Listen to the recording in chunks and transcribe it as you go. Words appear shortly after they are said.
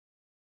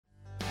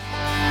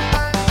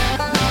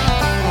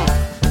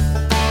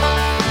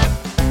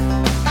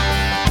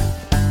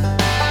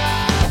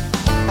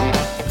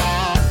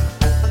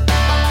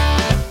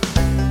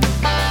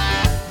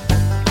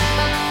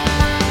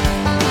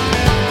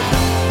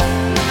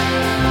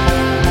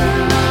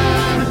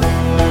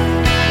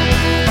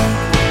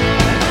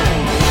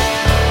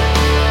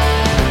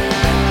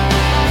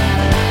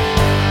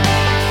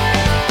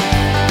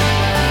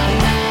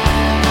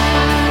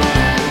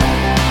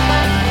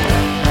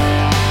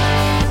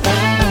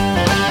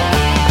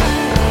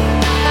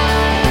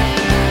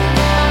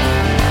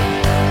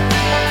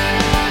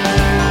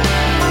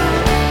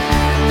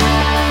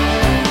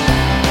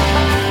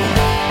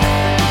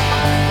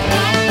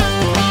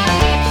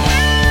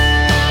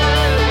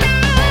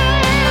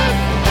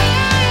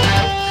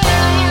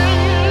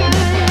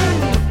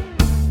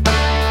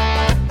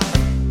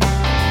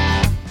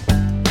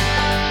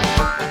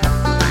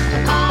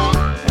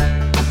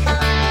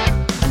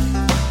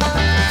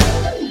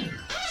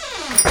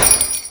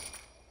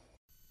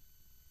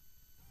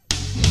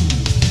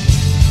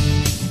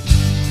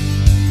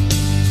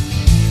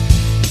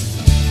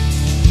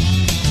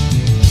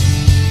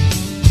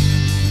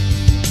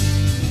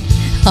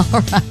All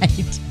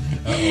right.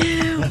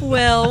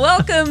 Well,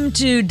 welcome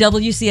to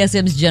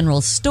WCSM's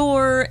General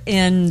Store.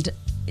 And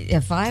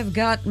if I'm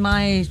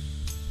right,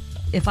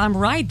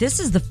 this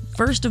is the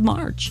 1st of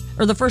March,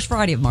 or the first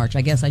Friday of March,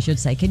 I guess I should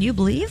say. Can you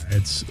believe?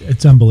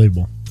 It's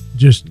unbelievable.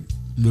 Just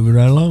moving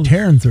right along.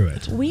 Tearing through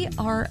it.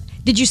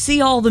 Did you see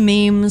all the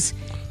memes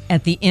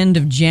at the end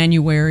of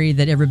January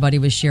that everybody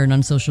was sharing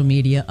on social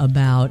media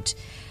about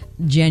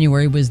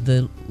January was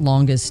the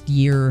longest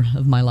year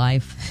of my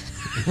life?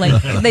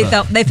 Like they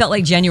felt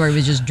like January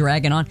was just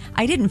dragging on.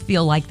 I didn't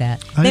feel like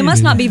that. They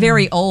must not be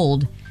very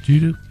old. Do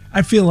you do?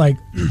 I feel like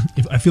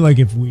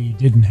if we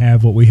didn't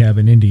have what we have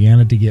in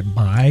Indiana to get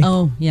by,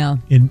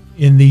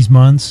 in these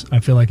months, I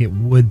feel like it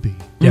would be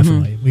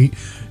definitely. We,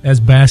 as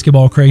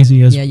basketball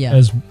crazy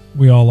as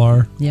we all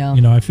are,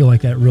 I feel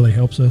like that really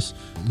helps us.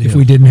 Yeah. If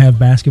we didn't have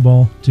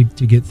basketball to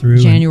get through,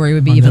 January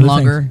would be even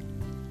longer.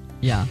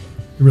 Yeah,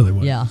 it really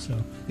would. Yeah, so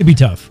it'd be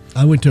tough.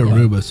 I went to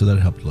Aruba, so that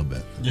helped a little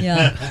bit.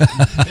 Yeah,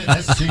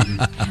 that's cheating.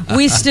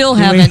 We still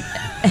haven't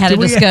had a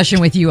discussion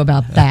with you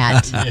about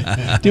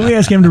that. Did we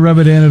ask him to rub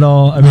it in at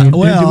all? I mean,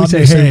 did we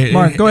say, hey,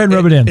 Mark, go ahead and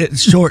rub it in? It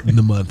shortened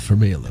the month for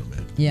me a little bit.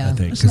 Yeah, I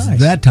think because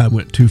that time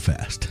went too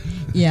fast.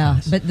 Yeah,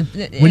 but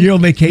when you're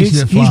on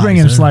vacation, he's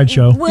bringing a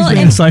slideshow. Well, he's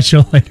bringing a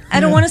slideshow later. I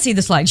don't want to see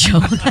the slideshow.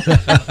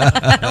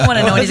 I don't want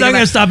to know anything. It's not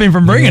going to stop him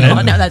from bringing it.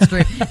 No, that's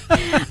true.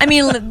 I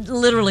mean,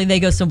 literally, they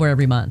go somewhere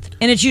every month,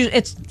 and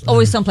it's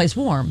always someplace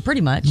warm,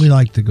 pretty much. We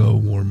like to go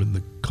warm in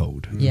the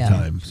cold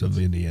times of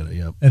Indiana.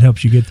 Yep, that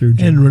helps you get through.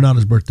 And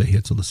Renata's birthday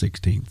hits on the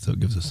 16th, so it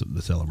gives us something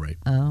to celebrate.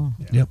 Oh,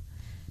 yep.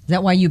 Is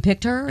that why you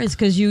picked her? Is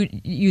because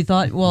you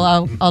thought,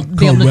 well, I'll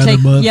be able to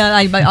take. Month.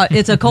 Yeah,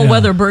 it's a cold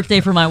weather birthday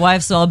for my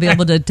wife, so I'll be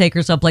able to take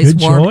her someplace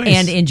warm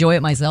and enjoy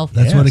it myself.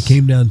 That's what it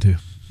came down to.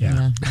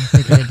 Yeah, I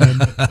figured it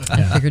did.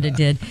 I figured it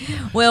did.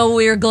 Well,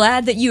 we're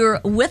glad that you're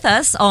with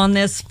us on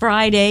this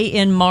Friday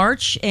in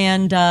March.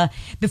 And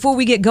before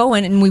we get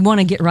going, and we want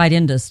to get right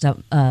into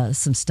some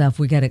stuff,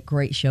 we got a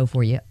great show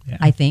for you,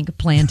 I think,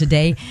 planned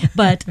today.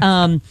 But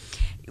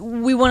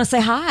we want to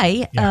say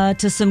hi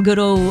to some good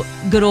old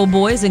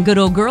boys and good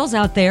old girls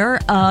out there.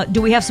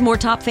 Do we have some more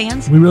top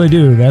fans? We really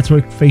do. That's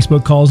what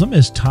Facebook calls them,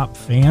 is top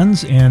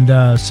fans.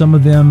 And some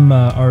of them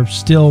are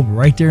still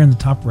right there in the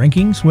top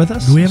rankings with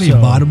us. Do we have any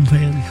bottom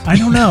fans? I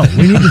don't know.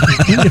 We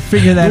need to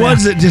figure that out. The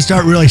ones that just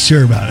aren't really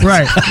sure about it.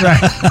 Right.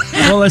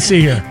 Well, let's see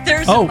here.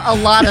 There's a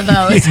lot of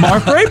those.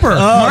 Mark Raper.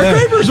 Mark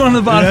Raper's one of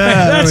the bottom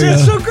fans.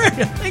 That's so great.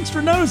 Thanks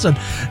for noticing.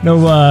 No,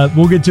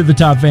 we'll get to the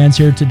top fans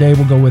here today.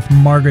 We'll go with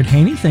Margaret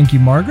Haney. Thank you,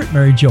 Margaret.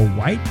 Mary Jo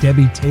White,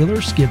 Debbie Taylor,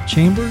 Skip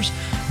Chambers,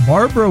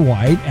 Barbara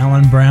White,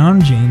 Alan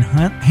Brown, Jane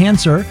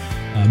Hanser,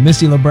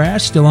 Missy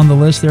LaBrash, still on the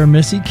list there,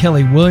 Missy,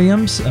 Kelly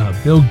Williams,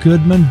 Bill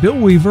Goodman, Bill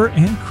Weaver,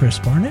 and Chris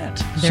Barnett.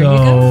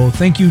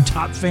 Thank you,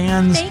 top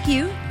fans. Thank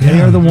you. They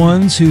are the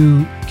ones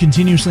who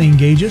continuously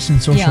engage us in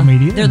social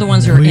media. They're the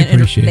ones who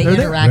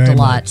interact a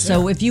lot.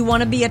 So if you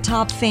want to be a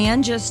top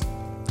fan, just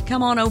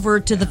come on over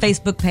to the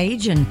Facebook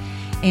page and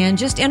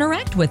just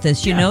interact with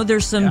us. You know,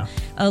 there's some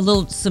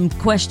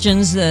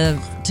questions to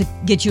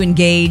get you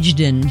engaged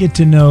and get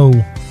to know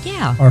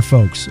our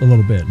folks a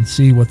little bit and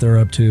see what they're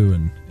up to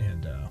and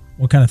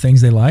what kind of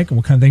things they like and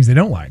what kind of things they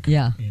don't like.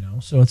 Yeah,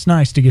 so it's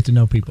nice to get to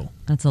know people.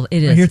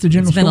 It is. Here at the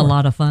General Store. It's been a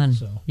lot of fun.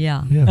 So.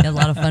 Yeah, a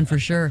lot of fun for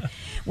sure.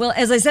 Well,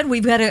 as I said,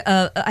 we've got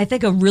I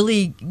think a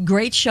really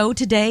great show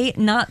today.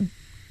 Not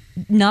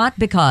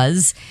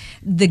because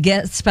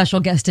the special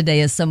guest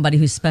today is somebody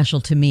who's special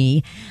to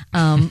me.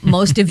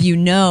 Most of you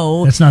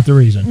know. That's not the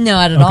reason. No,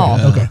 not at all.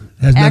 Okay.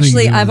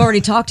 Actually, I've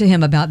already talked to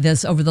him about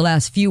this over the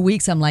last few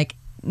weeks. I'm like,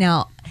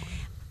 now,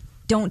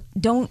 don't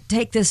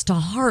take this to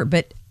heart,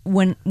 but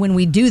when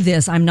we do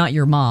this, I'm not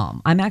your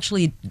mom. I'm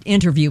actually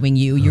interviewing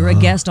you. You're a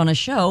guest on a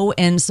show,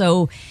 and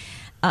so...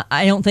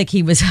 I don't think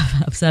he was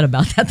upset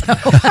about that,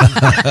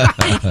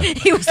 though.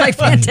 He was like,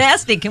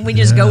 fantastic. Can we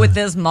just go with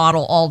this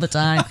model all the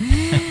time?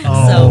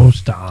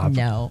 Stop.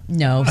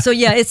 No. So,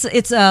 yeah,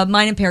 it's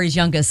mine and Perry's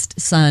youngest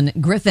son,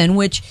 Griffin,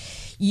 which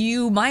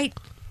you might,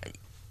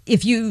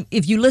 if you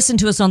listen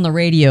to us on the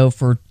radio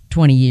for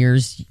 20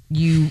 years,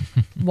 you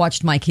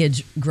watched my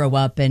kids grow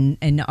up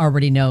and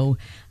already know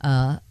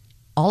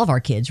all of our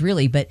kids,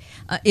 really. But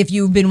if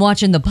you've been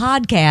watching the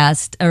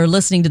podcast or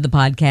listening to the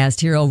podcast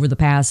here over the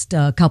past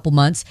couple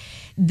months,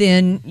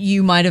 then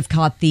you might have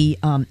caught the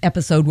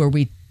episode where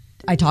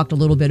I talked a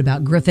little bit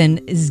about Griffin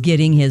is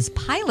getting his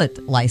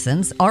pilot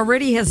license,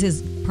 already has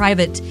his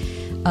private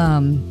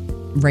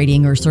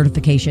rating or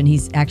certification.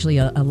 He's actually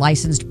a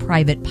licensed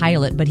private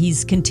pilot, but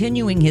he's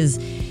continuing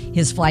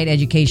his flight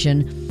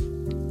education.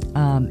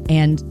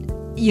 And,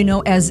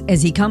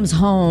 as he comes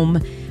home,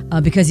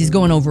 because he's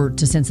going over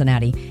to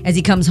Cincinnati. As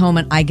he comes home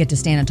and I get to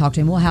stand and talk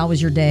to him, well, how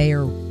was your day?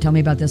 Or tell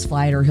me about this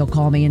flight. Or he'll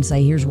call me and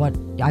say, here's what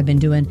I've been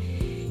doing.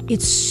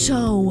 It's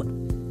so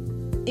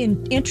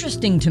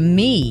interesting to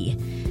me,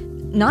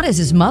 not as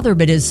his mother,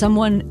 but as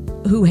someone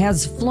who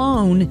has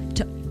flown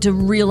to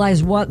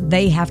realize what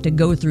they have to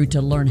go through to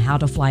learn how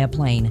to fly a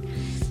plane.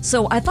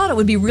 So I thought it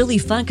would be really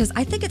fun because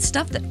I think it's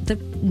stuff that the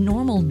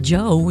normal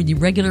Joe, the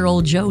regular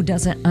old Joe,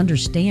 doesn't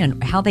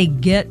understand, how they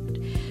get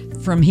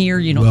from here,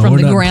 Well, from we're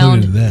the not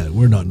ground. included in that.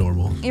 We're not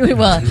normal.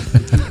 Well,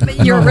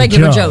 you're a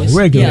regular Joe's.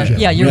 Regular Joe.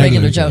 Yeah, you're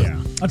regular Joe. Yeah.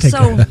 I'll take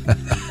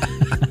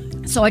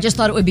So I just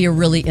thought it would be a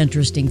really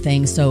interesting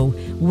thing. So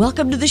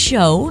welcome to the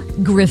show,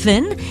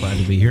 Griffin. Glad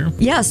to be here.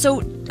 Yeah,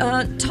 so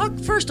talk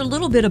first a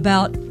little bit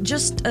about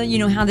just,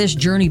 how this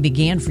journey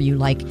began for you.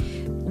 Like,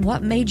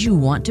 what made you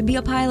want to be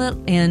a pilot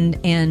and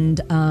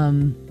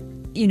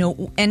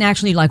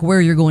actually like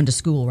where you're going to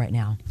school right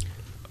now?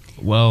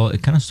 Well,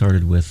 it kind of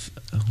started with,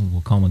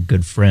 we'll call him a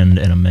good friend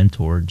and a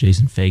mentor,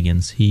 Jason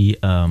Fagans. He's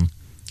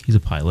a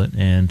pilot,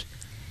 and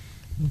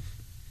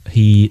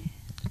he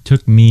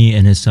took me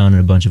and his son and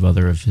a bunch of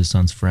other of his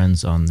son's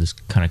friends on this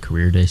kind of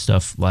career day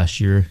stuff last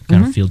year,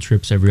 kind of field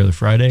trips every other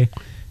Friday.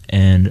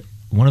 And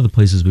one of the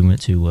places we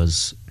went to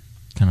was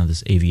kind of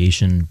this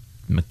aviation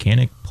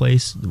mechanic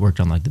place that worked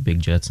on like the big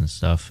jets and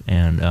stuff.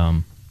 And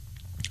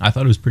I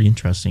thought it was pretty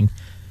interesting.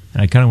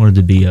 And I kind of wanted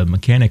to be a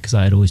mechanic because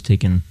I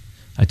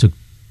took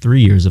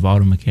 3 years of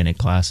auto mechanic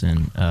class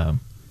in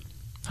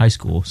high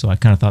school. So I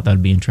kind of thought that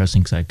would be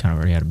interesting because I kind of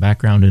already had a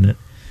background in it.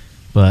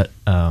 But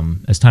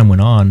as time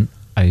went on,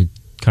 I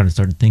kind of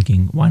started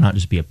thinking, why not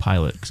just be a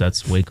pilot? Because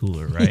that's way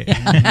cooler, right?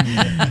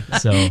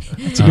 So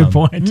That's a good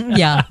point.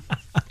 Yeah.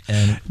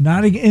 And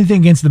Not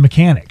anything against the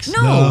mechanics.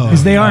 No.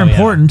 Because they are Oh, yeah.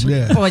 important.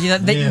 Yeah. Well,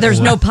 there's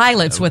no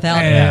pilots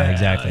without yeah,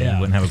 exactly. yeah. You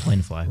wouldn't have a plane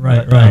to fly.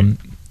 Right, But, right.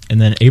 And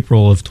then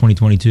April of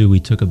 2022, we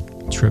took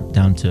a trip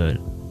down to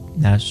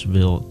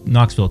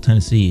Knoxville,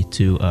 Tennessee,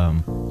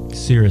 to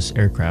Cirrus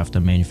Aircraft, a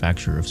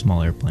manufacturer of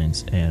small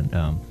airplanes, and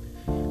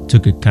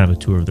took a kind of a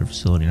tour of their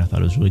facility, and I thought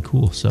it was really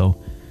cool.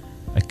 So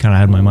I kind of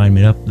had my mind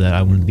made up that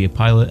I wanted to be a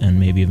pilot and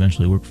maybe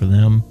eventually work for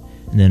them.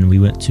 And then we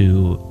went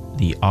to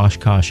the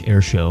Oshkosh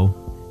Air Show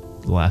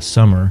last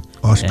summer.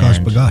 Oshkosh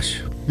and-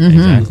 bagosh.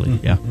 Exactly,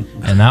 yeah.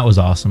 And that was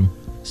awesome.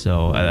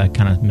 So I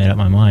kind of made up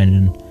my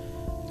mind.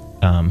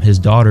 And his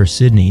daughter,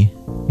 Sydney,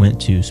 went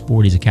to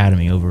Sporty's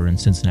Academy over in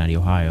Cincinnati,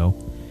 Ohio.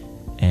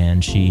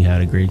 And she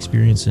had a great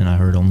experience, and I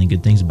heard only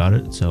good things about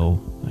it. So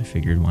I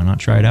figured, why not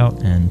try it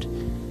out? And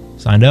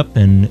signed up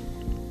and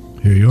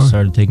Here you are.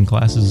 started taking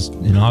classes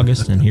in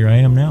August. And here I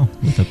am now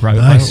with a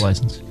private Nice. pilot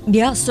license.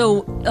 Yeah,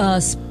 so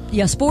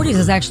Sporty's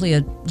is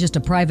actually just a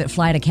private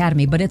flight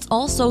academy, but it's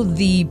also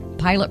the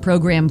pilot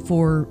program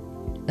for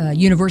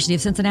University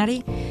of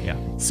Cincinnati. Yeah.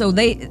 So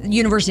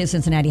University of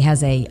Cincinnati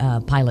has a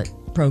pilot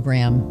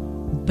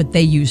program, but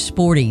they use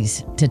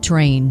Sporty's to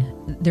train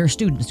their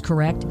students,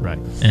 correct? Right.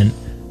 And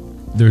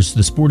there's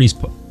the Sporty's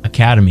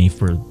Academy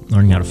for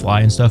learning how to fly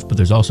and stuff, but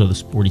there's also the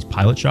Sporty's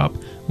Pilot Shop,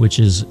 which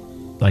is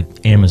like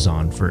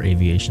Amazon for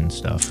aviation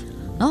stuff.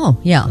 Oh,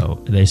 yeah. So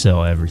they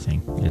sell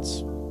everything.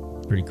 It's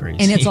pretty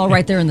crazy. And it's all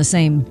right there in the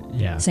same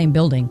Yeah. same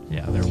building.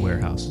 Yeah, their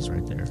warehouse is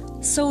right there.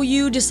 So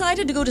you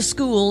decided to go to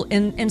school,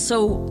 and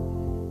so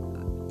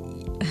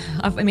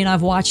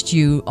I've watched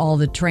you, all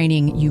the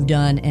training you've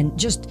done, and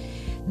just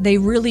they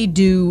really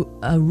do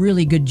a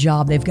really good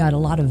job. They've got a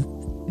lot of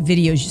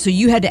videos. So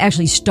you had to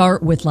actually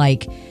start with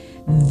like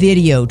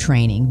video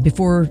training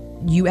before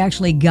you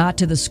actually got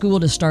to the school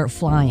to start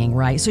flying,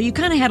 right? So you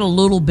kind of had a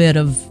little bit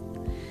of,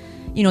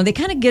 they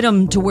kind of get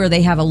them to where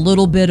they have a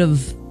little bit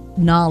of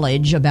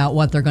knowledge about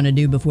what they're going to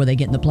do before they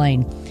get in the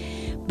plane.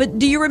 But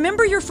do you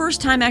remember your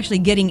first time actually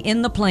getting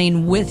in the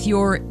plane with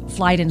your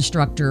flight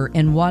instructor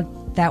and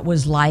what that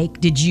was like?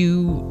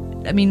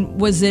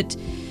 Was it,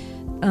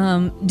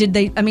 did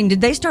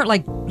they start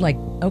like,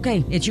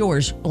 okay, it's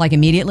yours, like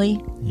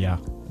immediately? Yeah.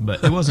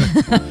 But it wasn't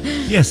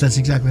Yes, that's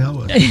exactly how it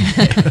was.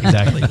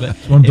 exactly. But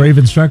One brave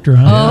instructor,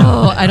 huh?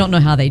 Oh, I don't know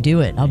how they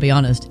do it. I'll be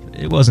honest.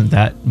 it wasn't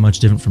that much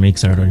different for me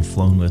because I had already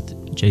flown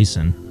with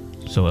Jason.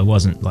 So it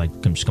wasn't like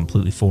just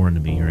completely foreign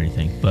to me or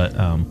anything. But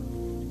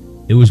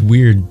it was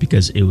weird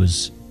because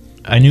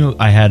I knew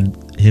I had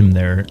him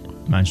there.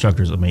 My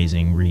instructor's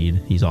amazing, Reed.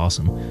 He's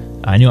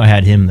awesome. I knew I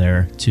had him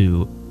there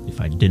to,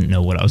 if I didn't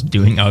know what I was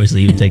doing,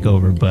 obviously he would take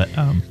over. But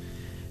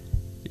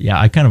yeah,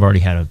 I kind of already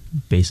had a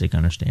basic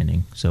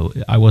understanding. So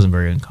I wasn't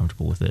very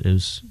uncomfortable with it. It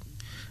was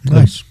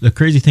Nice. the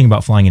crazy thing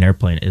about flying an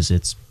airplane is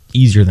it's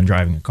easier than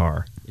driving a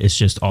car. It's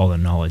just all the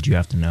knowledge you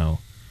have to know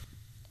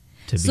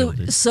to be able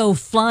to. So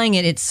flying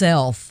it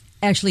itself,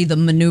 actually the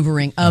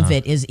maneuvering of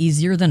it is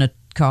easier than a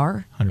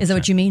car? Is that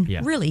what 100%. you mean?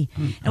 Yeah. Really?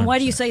 And why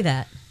do you say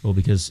that? Well,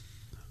 because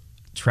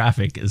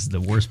traffic is the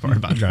worst part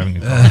about driving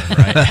a car,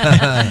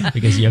 right?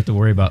 Because you have to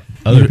worry about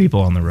other people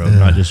on the road,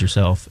 not just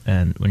yourself.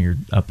 And when you're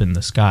up in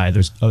the sky,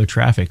 there's other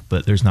traffic,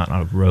 but there's not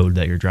a road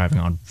that you're driving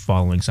on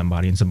following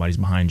somebody and somebody's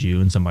behind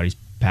you and somebody's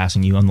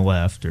passing you on the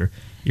left, or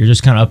you're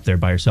just kind of up there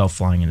by yourself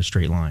flying in a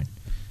straight line.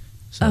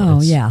 So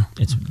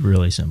it's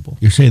really simple.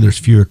 You're saying there's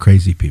fewer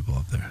crazy people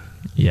up there.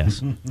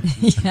 Yes.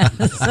 Yes.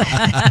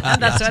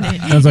 That's what he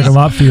Sounds like a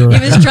lot fewer.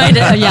 was trying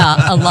to,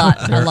 a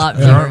lot.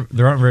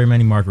 There aren't very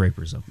many Mark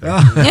Rapers up there.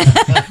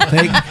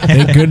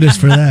 Thank goodness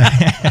for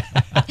that.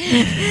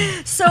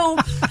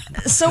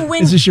 So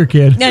when Is this your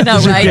kid? I know,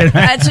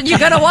 right? So you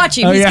got to watch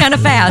him. Oh, He's yeah. kind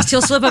of fast.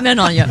 He'll slip him in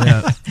on you.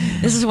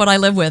 This is what I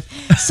live with.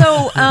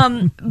 So,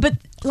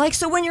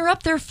 so when you're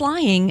up there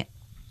flying,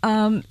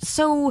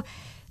 so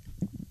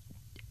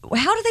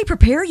how do they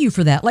prepare you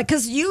for that? Like,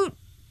 because you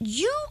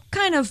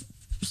kind of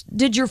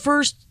did your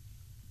first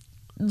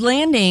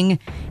landing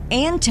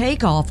and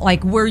takeoff,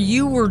 like where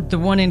you were the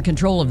one in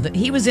control of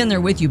he was in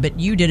there with you, but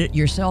you did it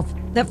yourself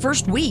that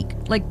first week.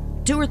 Like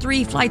 2 or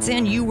 3 flights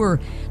in, you were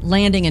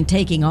landing and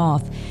taking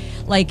off.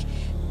 Like,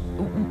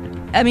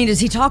 I mean, does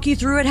he talk you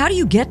through it? How do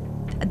you get?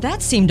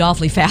 That seemed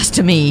awfully fast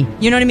to me.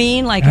 You know what I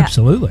mean? Like,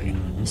 absolutely,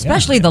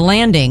 especially the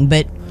landing.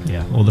 But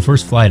yeah, well, the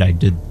first flight I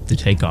did the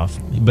takeoff,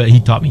 but he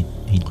talked me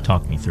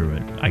through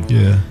it.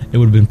 It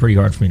would have been pretty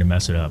hard for me to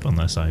mess it up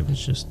unless I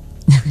was just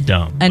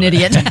dumb. An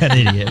idiot. An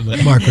idiot.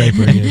 But Mark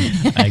Raper.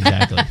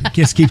 Exactly.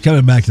 Just keep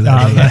coming back to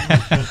that.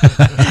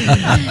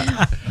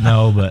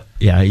 No, but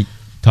yeah, he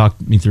talked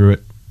me through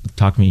it.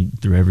 Talked me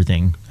through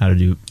everything, how to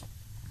do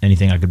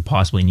anything I could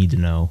possibly need to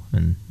know,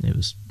 and it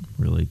was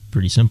really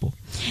pretty simple.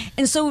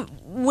 And so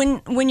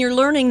when you're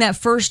learning that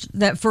first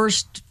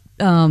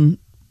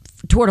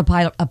toward a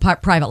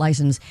private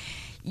license,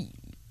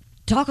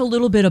 talk a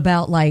little bit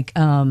about like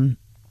the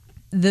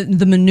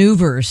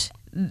maneuvers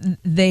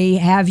they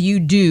have you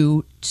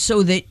do,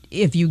 so that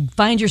if you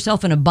find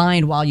yourself in a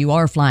bind while you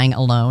are flying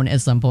alone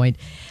at some point,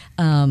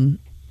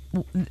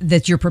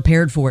 that you're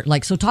prepared for it.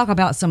 Like, so talk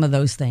about some of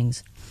those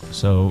things.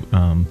 So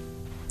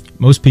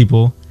most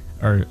people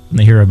when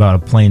they hear about a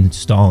plane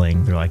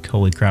stalling, they're like,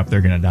 holy crap,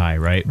 they're going to die,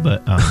 right?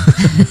 But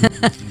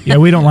yeah,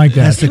 we don't like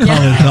that. That's the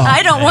common thought.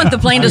 I don't want the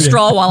plane to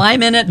stall while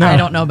I'm in it. No, I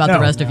don't know about the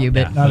rest of you,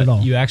 but not at all.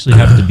 You actually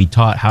have to be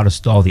taught how to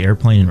stall the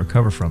airplane and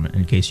recover from it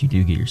in case you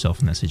do get yourself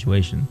in that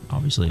situation,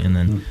 obviously. And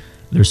then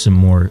there's some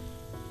more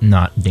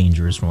not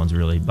dangerous ones,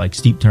 really. Like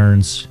steep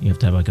turns, you have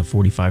to have like a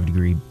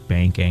 45-degree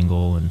bank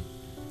angle, and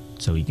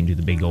so you can do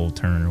the big old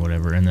turn or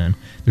whatever. And then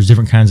there's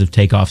different kinds of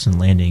takeoffs and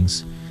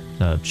landings,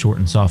 short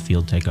and soft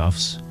field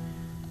takeoffs.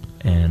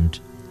 And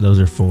those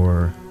are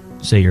for,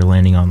 say you're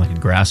landing on like a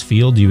grass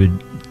field, you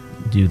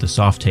would do the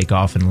soft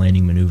takeoff and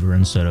landing maneuver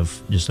instead of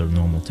just a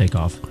normal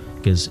takeoff.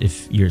 Because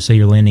if you're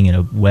landing in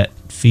a wet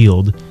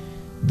field,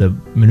 the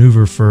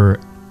maneuver for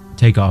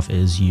takeoff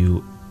is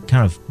you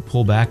kind of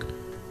pull back.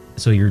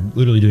 So you're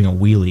literally doing a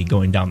wheelie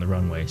going down the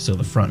runway. So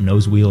the front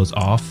nose wheel is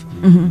off.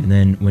 And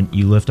then when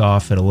you lift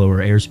off at a lower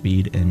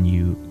airspeed and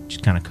you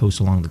just kind of coast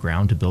along the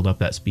ground to build up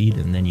that speed,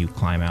 and then you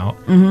climb out.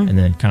 And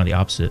then kind of the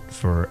opposite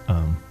for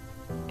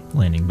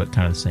landing, but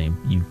kind of the same.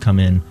 You come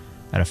in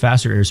at a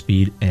faster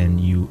airspeed, and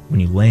when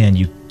you land,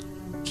 you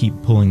keep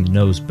pulling the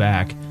nose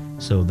back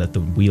so that the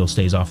wheel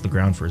stays off the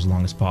ground for as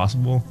long as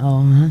possible,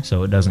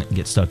 so it doesn't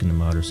get stuck in the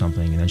mud or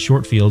something. And then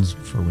short fields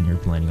for when you're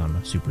landing on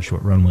a super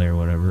short runway or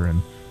whatever,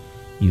 and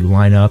you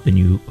line up and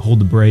you hold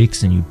the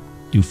brakes and you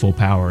do full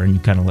power, and you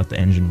kind of let the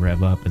engine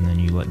rev up, and then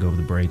you let go of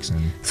the brakes. And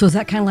so is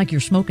that kind of like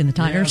you're smoking the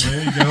tires?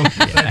 Yeah, there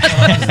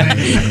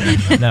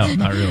you go. no,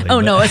 not really. Oh,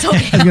 no, it's okay.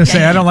 I was going to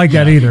say, I don't like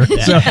that either.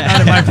 So not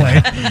in my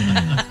plane.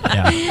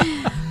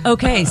 Yeah.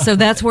 Okay, so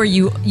that's where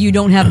you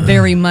don't have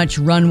very much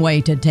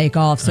runway to take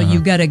off, so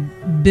you've got to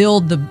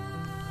build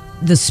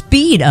the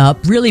speed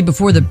up really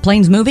before the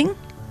plane's moving,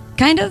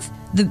 kind of?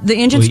 The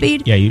engine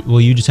speed? Yeah,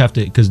 you just have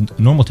to, because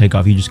normal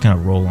takeoff, you just kind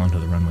of roll onto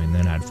the runway and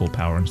then add full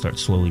power and start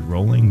slowly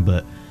rolling.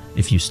 But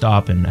if you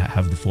stop and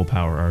have the full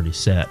power already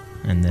set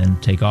and then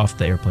take off,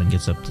 the airplane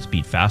gets up to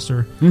speed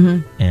faster.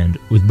 And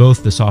with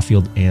both the soft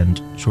field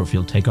and short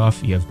field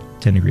takeoff, you have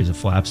 10 degrees of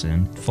flaps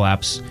in.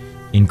 Flaps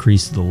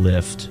increase the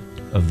lift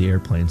of the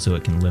airplane so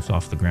it can lift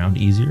off the ground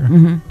easier.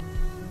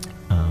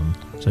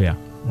 So yeah.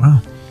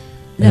 Wow.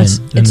 And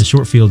then the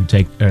short field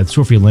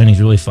landing is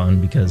really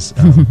fun because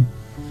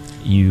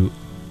you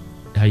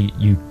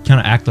kind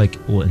of act like,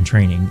 well, in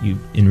training,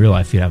 in real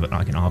life you have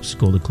like an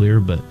obstacle to clear,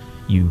 but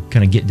you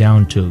kind of get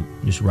down to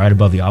just right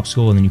above the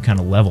obstacle, and then you kind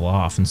of level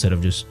off instead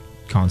of just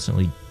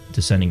constantly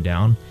descending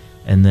down.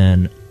 And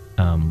then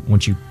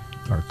once you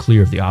are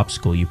clear of the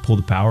obstacle, you pull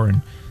the power,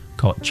 and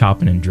call it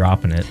chopping and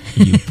dropping it.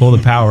 You pull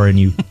the power and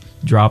you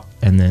drop,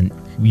 and then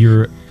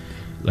you're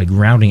like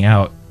rounding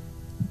out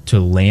to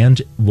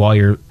land while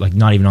you're like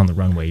not even on the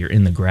runway. You're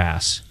in the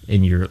grass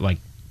and you're like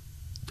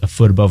a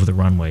foot above the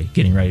runway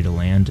getting ready to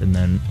land, and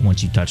then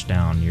once you touch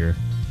down, you're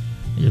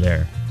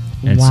there.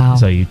 And wow.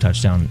 So you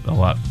touch down a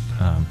lot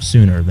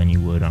sooner than you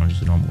would on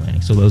just a normal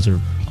landing. So those are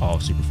all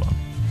super fun.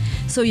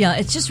 So yeah,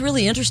 it's just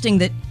really interesting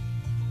that,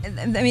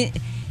 I mean,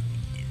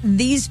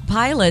 these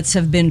pilots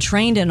have been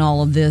trained in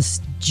all of this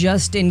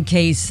just in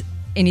case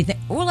anything,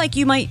 or like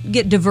you might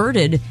get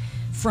diverted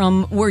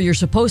from where you're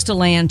supposed to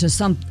land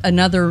to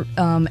another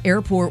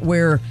airport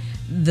where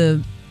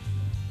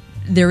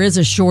there is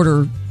a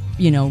shorter,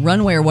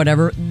 runway or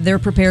whatever. They're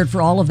prepared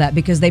for all of that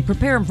because they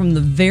prepare them from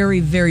the very,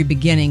 very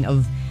beginning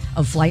of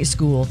flight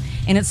school,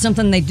 and it's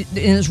something they do,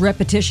 and its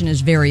repetition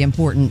is very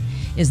important.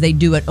 Is they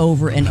do it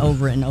over and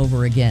over and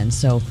over again.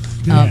 So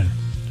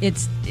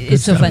it's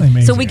so fun.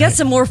 Amazing. So we got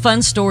some more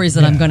fun stories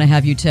that I'm going to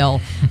have you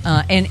tell,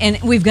 and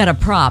we've got a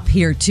prop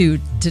here too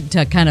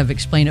to kind of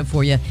explain it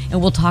for you,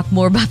 and we'll talk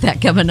more about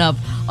that coming up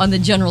on the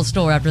General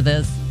Store after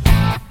this.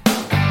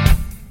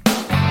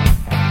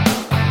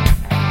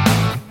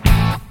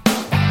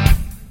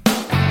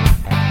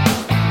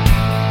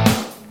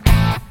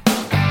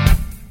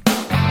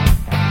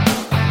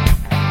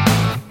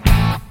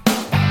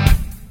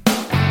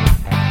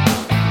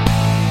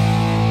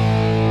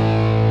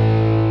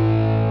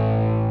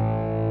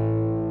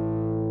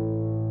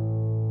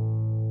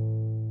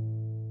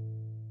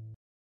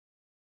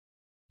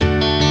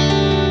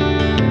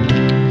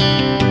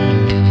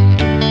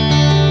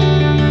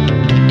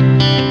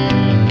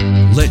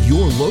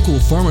 your local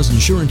Farmers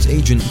Insurance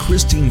agent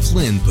Christine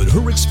Flynn put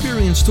her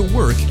experience to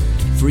work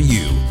for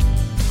you.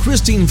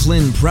 Christine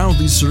Flynn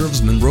proudly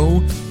serves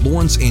Monroe,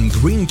 Lawrence, and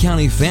Greene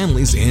County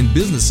families and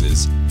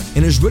businesses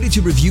and is ready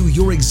to review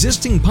your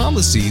existing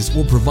policies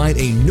or provide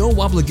a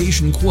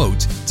no-obligation quote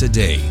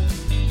today.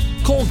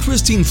 Call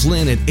Christine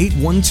Flynn at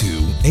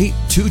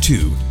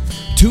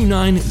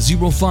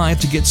 812-822-2905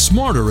 to get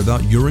smarter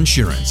about your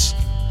insurance.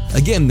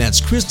 Again,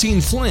 that's Christine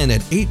Flynn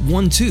at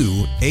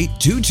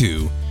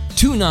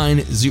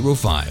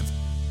 812-822-2905.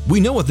 We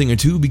know a thing or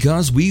two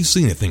because we've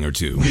seen a thing or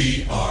two.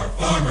 We are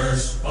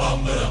farmers.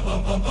 Bum, ba-dum,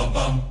 bum, bum, bum,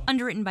 bum.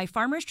 Underwritten by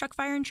Farmers Truck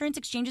Fire Insurance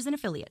Exchanges and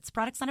Affiliates.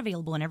 Products not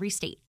available in every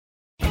state.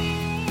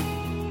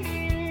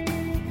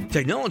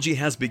 Technology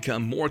has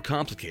become more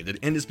complicated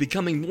and is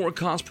becoming more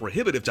cost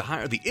prohibitive to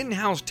hire the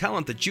in-house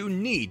talent that you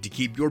need to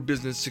keep your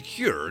business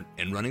secure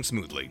and running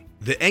smoothly.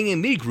 The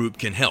AME Group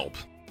can help.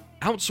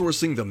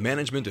 Outsourcing the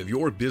management of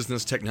your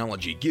business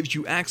technology gives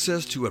you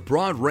access to a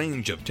broad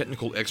range of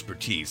technical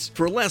expertise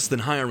for less than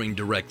hiring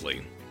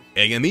directly.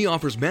 AME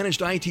offers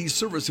managed IT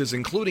services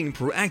including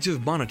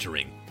proactive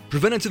monitoring,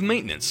 preventative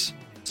maintenance,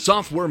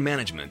 software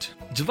management,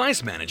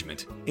 device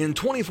management, and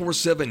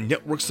 24/7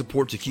 network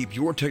support to keep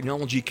your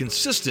technology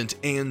consistent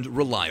and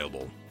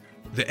reliable.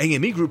 The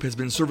AME Group has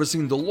been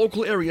servicing the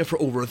local area for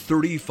over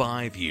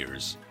 35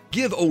 years.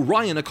 Give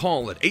Orion a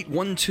call at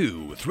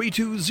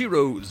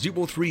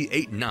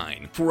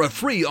 812-320-0389 for a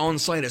free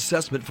on-site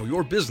assessment for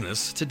your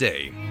business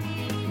today.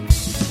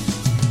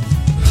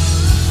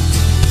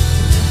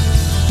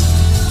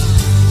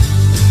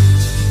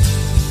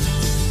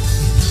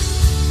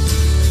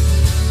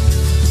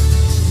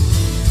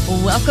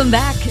 Welcome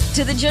back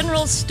to the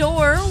General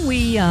Store.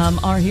 We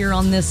are here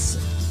on this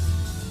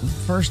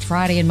first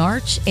Friday in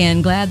March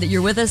and glad that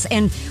you're with us.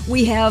 And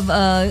we have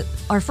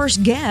our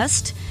first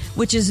guest,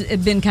 which has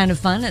been kind of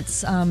fun.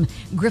 It's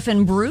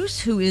Griffin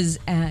Bruce, who is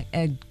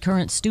a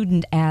current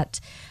student at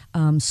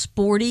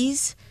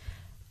Sporty's.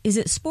 Is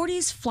it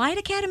Sporty's Flight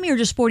Academy or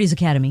just Sporty's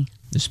Academy?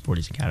 The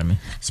Sporty's Academy.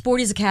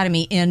 Sporty's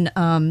Academy in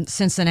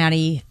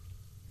Cincinnati,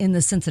 in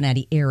the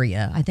Cincinnati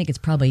area. I think it's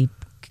probably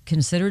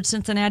considered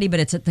Cincinnati, but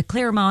it's at the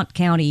Claremont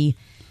County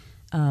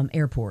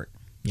Airport.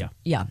 Yeah.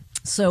 Yeah.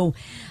 So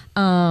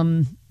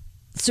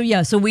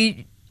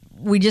we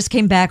just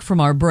came back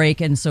from our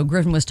break, and so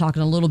Griffin was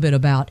talking a little bit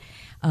about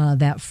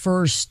that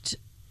first,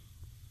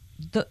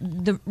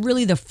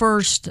 the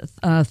first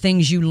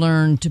things you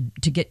learn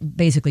to get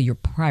basically your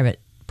private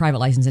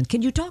license. And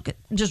can you talk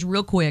just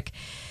real quick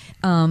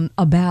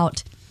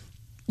about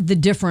the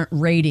different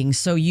ratings?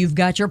 So you've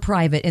got your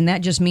private, and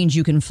that just means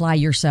you can fly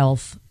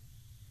yourself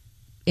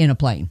in a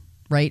plane,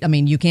 right? I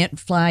mean, you can't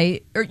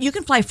fly, or you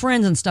can fly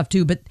friends and stuff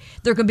too, but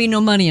there could be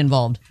no money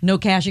involved, no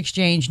cash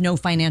exchange, no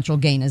financial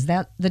gain. Is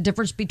that the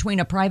difference between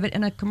a private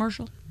and a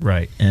commercial?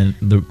 Right, and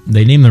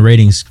they name the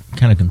ratings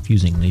kind of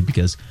confusingly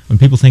because when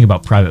people think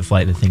about private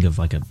flight, they think of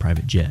like a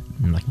private jet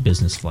and like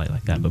business flight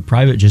like that. But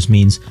private just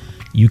means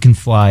you can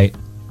fly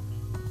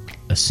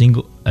a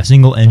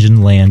single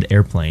engine land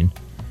airplane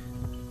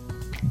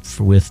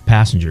with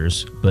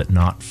passengers, but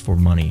not for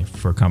money,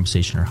 for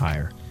compensation or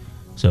hire.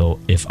 So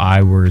if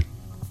the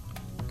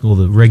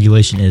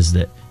regulation is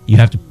that you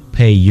have to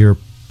pay your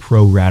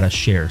pro rata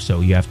share.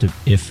 So you have to,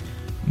 if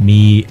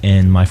me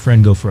and my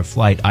friend go for a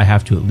flight, I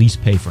have to at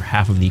least pay for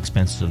half of the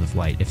expenses of the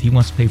flight. If he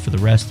wants to pay for the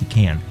rest, he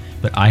can,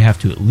 but I have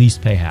to at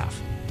least pay half.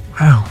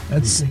 Wow,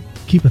 that's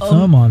keep a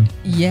thumb on.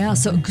 Yeah.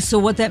 So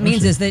what that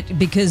means is that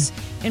because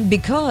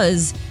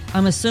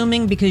I'm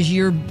assuming because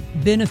you're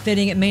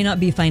benefiting, it may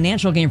not be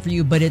financial gain for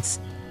you, but it's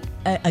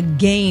a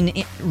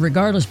gain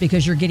regardless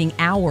because you're getting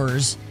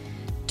hours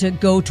to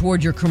go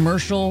toward your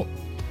commercial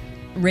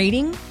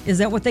rating. Is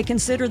that what they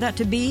consider that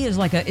to be?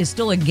 Is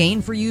still a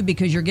gain for you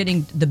because you're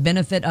getting the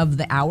benefit of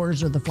the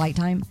hours or the flight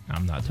time?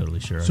 I'm not totally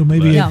sure. So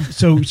maybe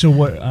so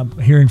what I'm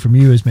hearing from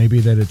you is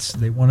maybe that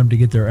they want them to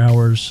get their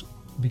hours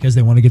because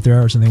they want to get their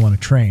hours and they want to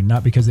train,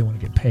 not because they want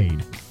to get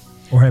paid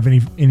or have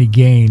any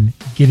gain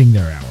getting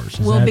their hours.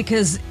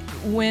 Because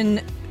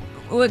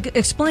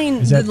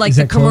explain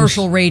the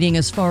commercial close? Rating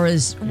as far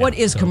as what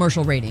is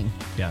commercial rating?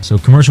 Yeah, so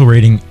commercial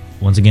rating,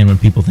 once again, when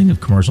people think of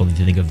commercial, they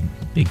think of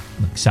big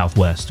like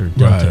Southwest or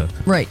Delta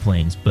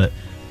planes. But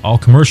all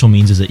commercial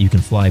means is that you can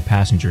fly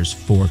passengers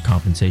for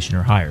compensation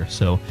or hire.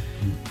 So,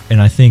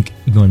 and I think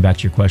going back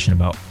to your question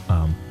about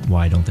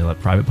why don't they let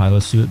private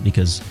pilots do it,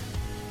 because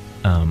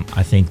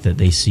I think that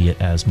they see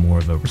it as more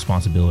of a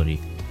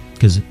responsibility.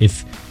 Because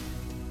if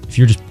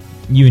you're just,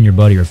 you and your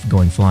buddy are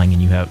going flying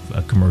and you have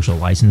a commercial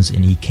license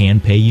and he can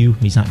pay you,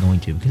 he's not going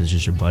to because it's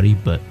just your buddy.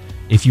 But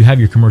if you have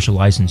your commercial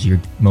license,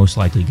 you're most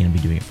likely going to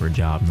be doing it for a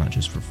job, not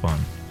just for fun.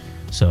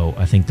 So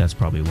I think that's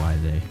probably why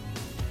they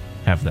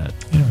have that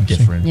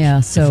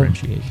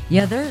differentiate.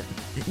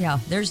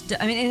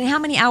 And how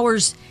many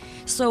hours?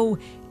 So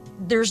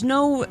there's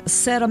no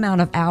set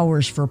amount of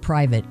hours for a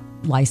private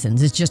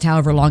license. It's just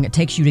however long it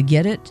takes you to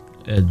get it.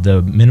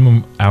 The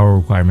minimum hour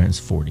requirement is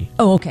 40.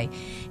 Oh, okay.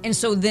 And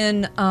so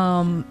then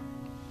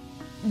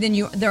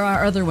there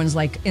are other ones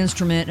like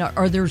instrument.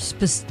 Are there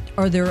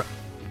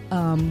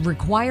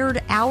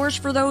required hours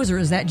for those, or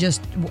is that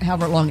just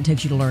however long it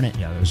takes you to learn it?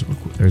 Yeah,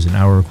 there's an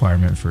hour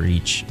requirement for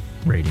each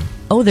rating.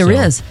 Oh, there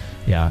is.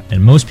 Yeah,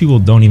 and most people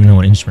don't even know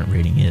what instrument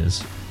rating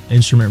is.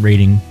 Instrument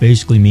rating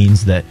basically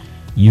means that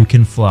you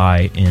can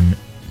fly in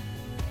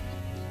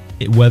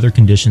weather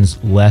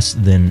conditions less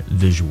than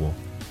visual.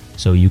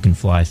 So you can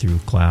fly through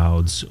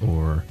clouds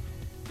or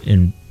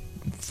in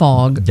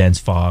Fog. dense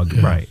fog.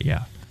 Yeah. Right,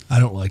 yeah. I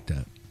don't like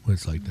that when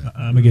it's like that.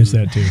 I'm against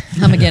that too.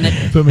 I'm against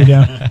it. Put me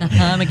down.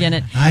 I'm against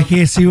it. I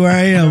can't see where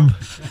I am.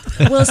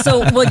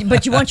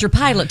 But you want your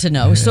pilot to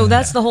know. So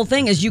that's the whole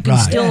thing is you can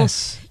Right. still,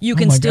 Yes. you Oh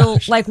can my still,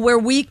 gosh. like where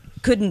we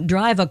couldn't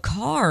drive a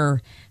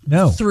car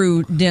No.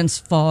 through dense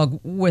fog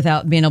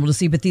without being able to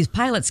see, but these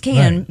pilots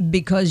can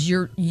because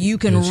you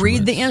can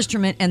read the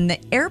instrument and the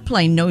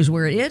airplane knows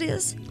where it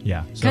is.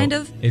 Yeah. So Kind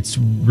of. It's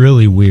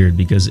really weird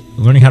because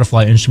learning how to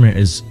fly an instrument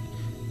is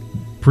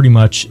pretty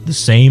much the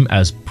same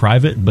as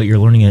private, but you're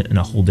learning it in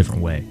a whole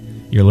different way.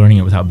 You're learning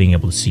it without being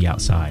able to see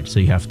outside. So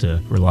you have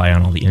to rely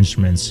on all the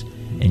instruments,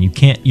 and you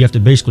have to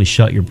basically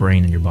shut your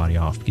brain and your body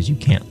off because you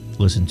can't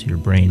listen to your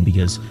brain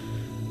because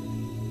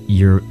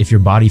if your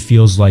body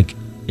feels like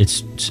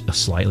it's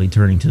slightly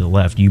turning to the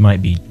left, you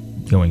might be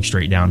going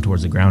straight down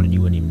towards the ground and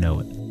you wouldn't even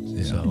know it.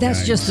 So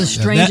That's just the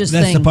strangest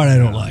That's thing. the part I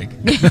don't like.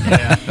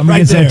 I'm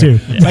Right against there. that too.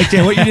 Right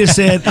there. What you just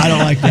said, I don't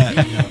like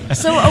that.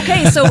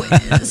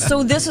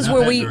 So this is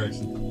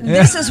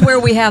where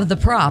we have the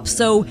props.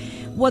 So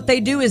what they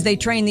do is they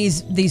train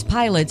these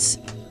pilots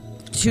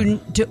to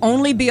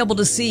only be able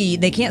to see.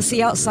 They can't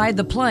see outside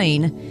the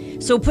plane.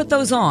 So put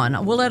those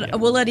on. We'll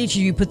let each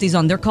of you put these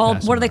on. They're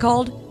called, what are they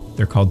called?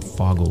 they're called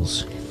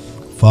foggles.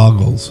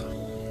 Foggles.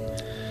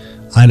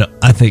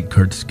 I think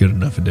Kurt's good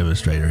enough a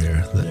demonstrator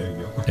here. There you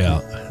go.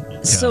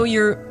 Yeah. So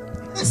you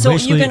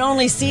Basically- can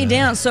only see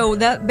down. So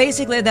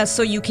that's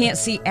so you can't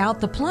see out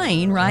the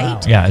plane,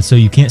 right? Yeah, so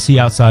you can't see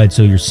outside,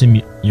 so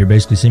you're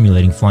basically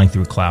simulating flying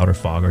through a cloud or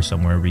fog or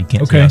somewhere where you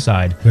can't see Okay.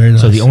 outside. Very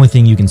So nice. the only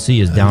thing you can see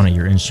is down at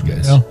your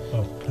instruments. Yes.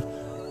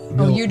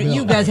 Oh,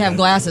 you guys have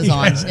glasses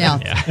on. Yeah.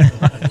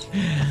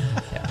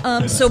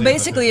 So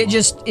basically,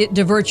 it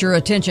diverts your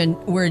attention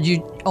where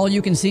all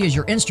you can see is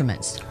your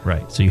instruments.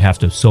 Right. So you have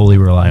to solely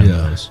rely on Yeah.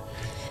 those.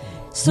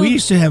 So We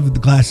used to have the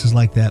classes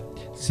like that,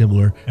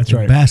 similar. That's in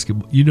right.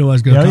 Basketball. You know what I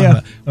was going to Yeah, talk yeah.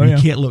 about. Oh, You yeah.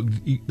 can't look.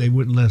 They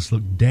wouldn't let us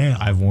look down.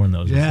 I've worn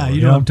those. Yeah, before.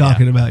 you know what I'm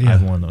talking about. Yeah.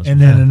 I've worn those. And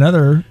before. then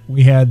another,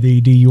 we had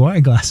the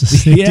DUI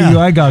glasses. The Yeah.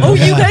 DUI goggles.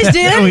 Oh, you guys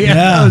did? Oh, yeah.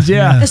 Yeah. Those,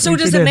 yeah. Yeah. So We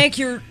does did. it make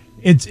your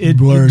It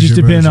blurs just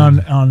your depend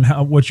vision. on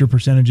how what your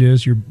percentage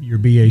is, your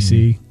BAC,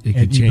 It and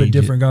could you put change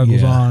different it.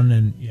 goggles Yeah. on,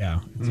 and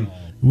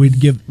we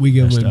give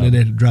Messed them. up. They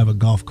had to drive a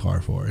golf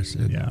car for us.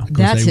 And Yeah. of course,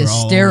 That's they were all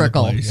over the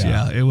hysterical. place.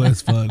 Yeah. Yeah, it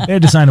was fun. they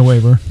had to sign a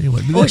waiver.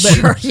 Anyway, Oh,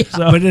 sure, yeah.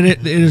 But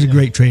it is a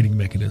great training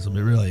mechanism.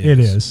 It really is. It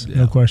is,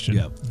 no question.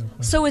 Yeah.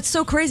 So it's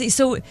so crazy.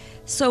 So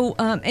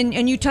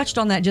and you touched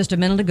on that just a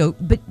minute ago.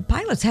 But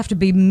pilots have to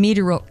be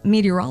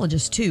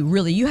meteorologists too.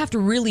 Really, you have to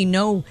really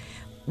know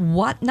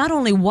not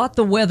only what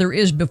the weather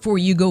is before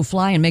you go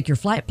fly and make your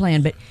flight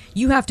plan, but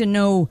you have to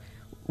know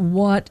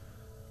what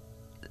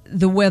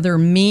the weather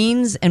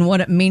means and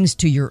what it means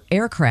to your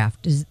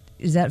aircraft. Is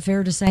that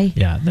fair to say?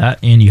 Yeah, that,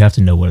 and you have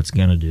to know what it's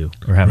going to do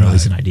or have at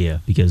least an Right.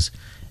 idea, because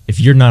if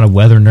you're not a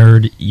weather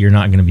nerd, you're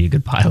not going to be a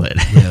good pilot.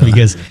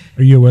 Because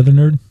Are you a weather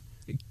nerd?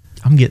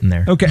 I'm getting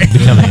there. Okay. I'm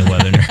becoming a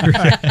weather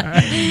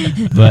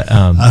nerd. But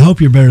I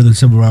hope you're better than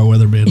some of our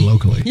weathermen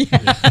locally.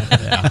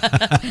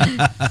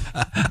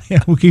 Yeah,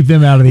 we'll keep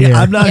them out of the air.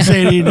 I'm not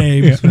saying any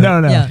names. but no.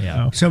 Yeah.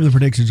 Yeah. Some of the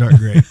predictions aren't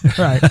great.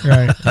 Right.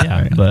 Right.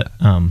 yeah, but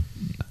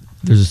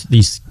there's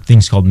these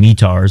things called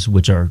METARs,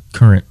 which are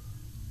current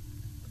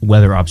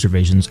weather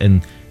observations,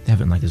 and they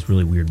have it in like this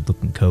really weird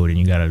looking code, and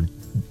you got to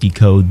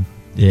decode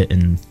it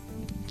and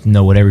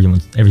know what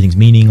everything's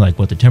meaning, like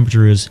what the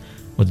temperature is,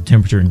 what the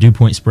temperature and dew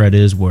point spread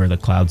is, where the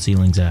cloud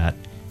ceiling's at,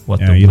 what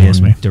Yeah, the you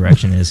lost me. wind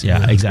direction is.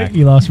 Yeah, exactly.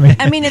 You lost me.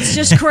 I mean, it's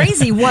just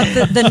crazy what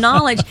the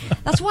knowledge.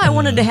 That's why I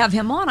wanted to have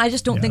him on. I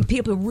just don't think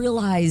people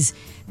realize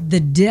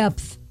the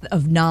depth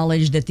of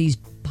knowledge that these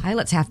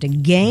pilots have to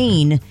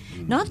gain,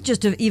 not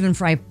just to even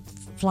fly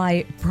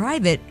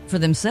private for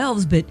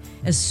themselves, but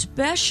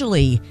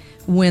especially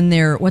when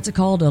they're, what's it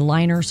called, a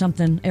liner or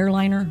something,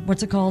 airliner?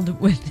 What's it called?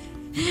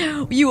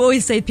 When you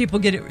always say people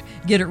get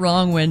it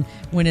wrong when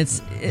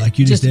it's Like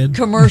you just did?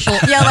 commercial.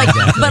 Yeah,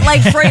 but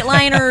like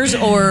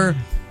Freightliners or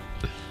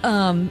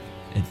An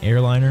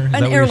airliner? Is that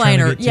an what you're trying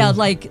to airliner. get to? Yeah,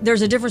 like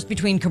there's a difference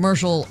between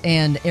commercial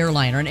and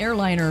airliner. An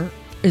airliner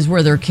is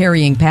where they're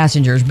carrying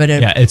passengers, but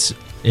Yeah, it's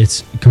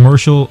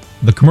commercial.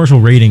 The commercial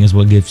rating is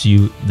what gives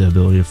you the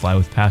ability to fly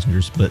with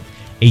passengers, but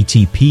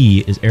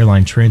ATP is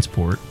airline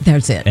transport,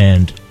 that's it.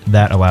 and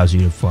that allows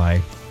you to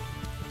fly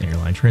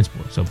airline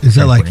transport. So Is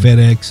that like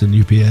transporting FedEx and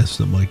UPS,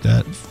 something like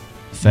that?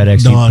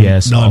 FedEx,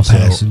 UPS, also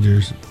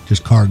non-passengers,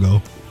 just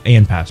cargo.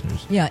 and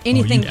passengers. Yeah,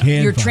 anything. can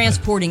You're fly.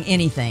 transporting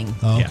anything,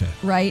 Oh, Yeah. okay.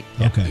 right?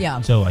 Okay.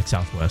 Yeah. So like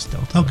Southwest,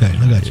 Delta. Okay,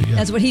 I got you. Yeah.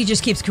 That's what he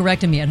just keeps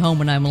correcting me at home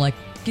when I'm like,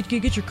 get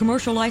your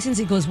commercial license.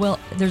 He goes, well,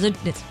 there's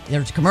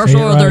commercial,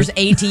 Say it or right. there's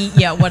AT,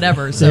 yeah,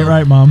 whatever. Say So it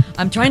right, Mom.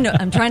 I'm trying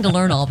to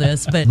learn all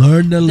this, but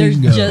Learn the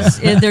lingo.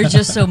 there's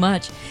just so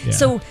much. Yeah.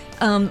 So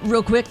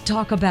real quick,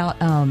 talk about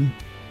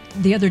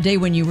the other day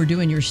when you were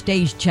doing your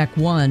stage check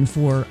 1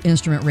 for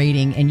instrument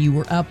rating, and you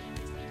were up.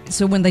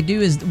 So when they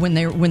do is when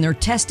they're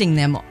testing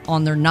them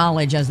on their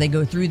knowledge as they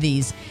go through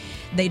these,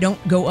 they don't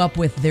go up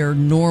with their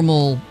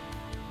normal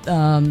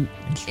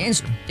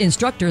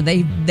instructor.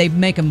 They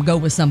make them go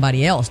with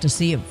somebody else to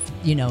see if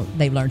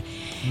they learned.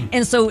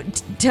 And so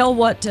tell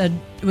what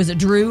was it,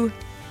 Drew?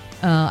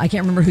 I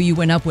can't remember who you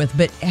went up with,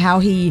 but how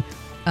he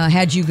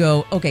had you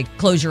go. Okay,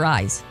 close your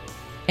eyes,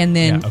 and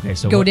then Yeah, okay,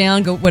 so go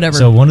down, go whatever.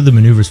 So one of the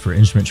maneuvers for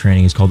instrument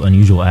training is called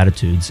unusual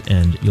attitudes,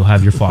 and you'll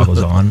have your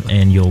foggles on,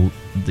 and your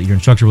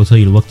instructor will tell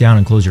you to look down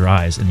and close your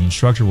eyes, and the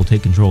instructor will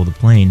take control of the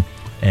plane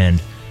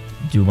and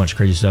do a bunch of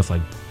crazy stuff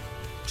like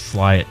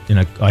fly it in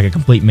like a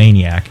complete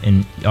maniac,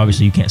 and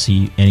obviously you can't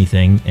see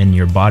anything, and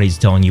your body's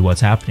telling you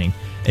what's happening,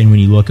 and when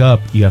you look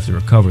up, you have to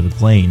recover the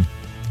plane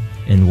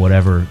in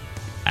whatever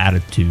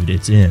attitude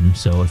it's in.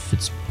 So if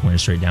it's pointed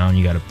straight down,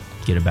 you got to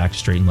get it back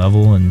straight and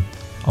level and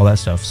all that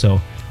stuff. So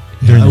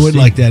during I the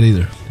wouldn't like that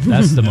either.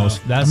 That's the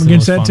most. That's I'm the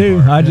against most that fun too.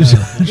 part. I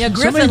just yeah, so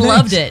Griffin many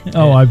loved things. it.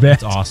 Oh, I bet.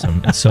 It's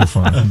awesome. It's so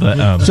fun.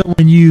 But So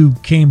when you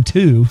came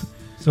to,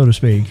 so to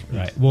speak,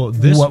 right. Well,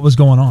 this what was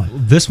going on?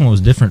 this one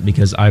was different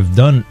because I've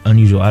done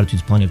unusual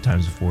attitudes plenty of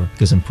times before.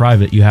 Because in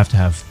private, you have to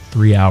have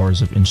 3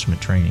 hours of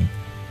instrument training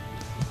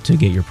to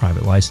get your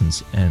private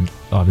license, and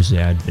obviously,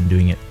 I'd been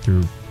doing it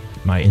through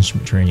my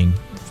instrument training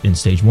in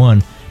stage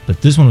 1.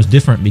 But this one was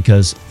different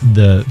because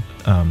the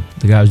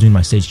guy I was doing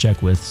my stage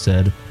check with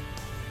said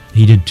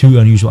he did 2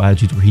 unusual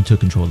attitudes where he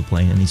took control of the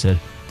plane, and he said,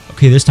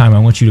 "Okay, this time I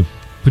want you to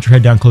put your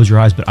head down, close your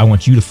eyes, but I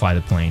want you to fly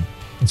the plane."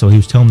 And so he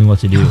was telling me what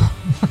to do,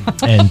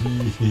 and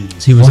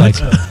he was like,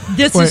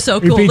 This Wait, is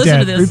so cool. repeat Listen that.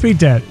 to this. Repeat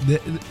that.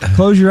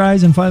 Close your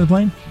eyes and fly the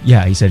plane.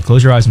 "Yeah," he said,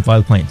 "Close your eyes and fly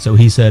the plane." So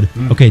he said,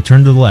 "Okay,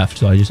 turn to the left."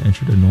 So I just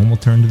entered a normal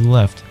turn to the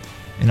left,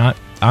 and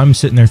I'm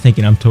sitting there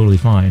thinking I'm totally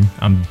fine.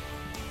 I'm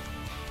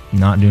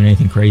not doing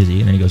anything crazy.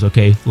 And then he goes,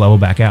 "Okay, level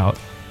back out."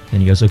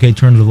 Then he goes, "Okay,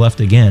 turn to the left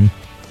again."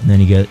 And then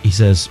he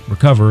says,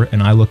 "Recover."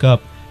 And I look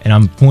up, and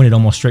I'm pointed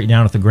almost straight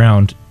down at the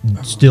ground,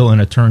 still in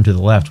a turn to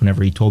the left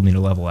whenever he told me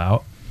to level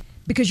out.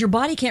 Because your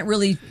body can't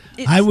really.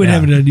 I would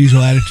have an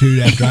unusual attitude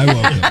after I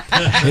woke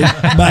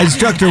up. My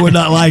instructor would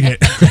not like it.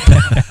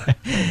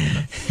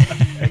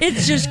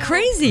 It's just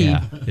crazy.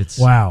 Yeah, it's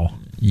Wow.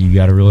 You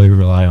got to really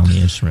rely on the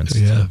instruments.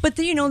 Yeah. But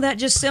that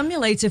just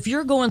simulates if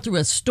you're going through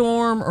a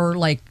storm or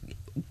like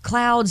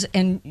clouds,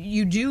 and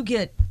you do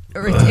get,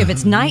 or if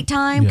it's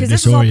nighttime, because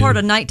this is all part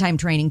of nighttime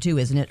training too,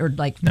 isn't it? Or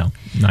like No,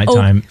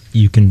 nighttime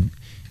you can.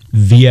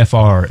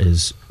 VFR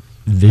is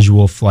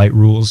visual flight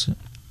rules,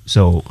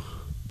 so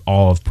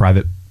all of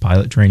private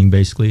pilot training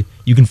basically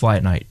you can fly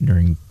at night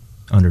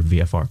under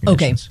VFR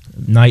conditions.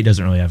 Night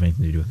doesn't really have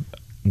anything to do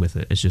with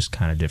it. It's just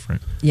kind of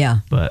different. Yeah.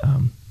 But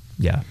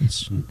yeah,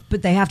 it's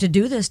But they have to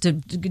do this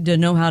to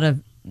know how to,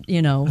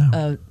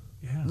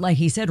 like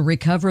he said,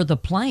 recover the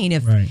plane.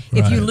 If Right.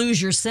 if you Right.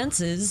 lose your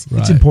senses,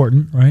 It's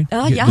important, right?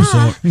 yeah, You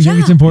think it's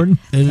yeah. important?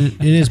 And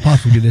it is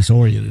possible to get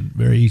disoriented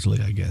very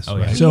easily, I guess. oh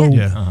yeah. right? So-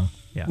 Yeah.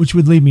 Yeah. Which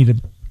would lead me to.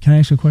 Can I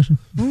ask you a question?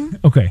 Hmm?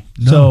 Okay.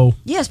 No. So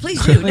Yes,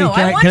 please do. No, Can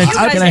I- I want can I- you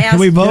guys to ask. Can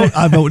we vote?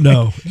 I vote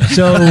no.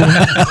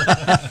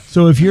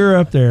 so if you're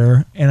up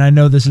there, and I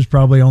know this is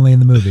probably only in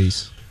the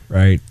movies,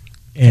 right?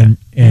 And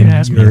You're and gonna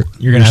ask me.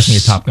 You're gonna ask me a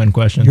Top Gun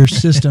question. Your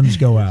systems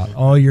go out.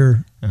 All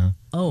your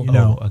Oh,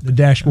 the okay.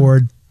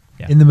 dashboard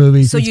Yeah. in the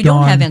movies. so it's you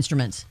don't gone. have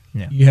instruments.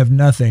 Yeah. You have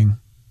nothing.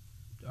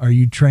 Are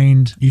you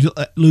trained? You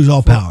lose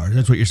all power.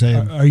 That's what you're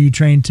saying. Are you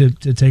trained to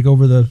take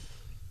over the?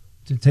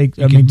 To take,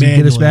 I You mean, can to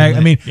get us back. manually,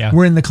 I mean, yeah.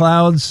 we're in the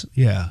clouds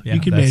Yeah. Yeah,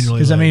 You can that's- manually.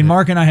 because I mean,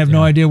 Mark and I have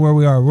no idea where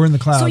we are. We're in the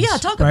clouds. So yeah,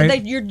 talk right? about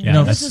that. You're, Yeah,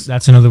 no,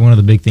 that's another one of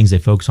the big things they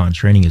focus on in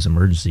training is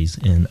emergencies.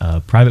 In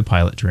private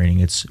pilot training,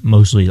 it's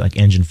mostly like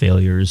engine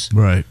failures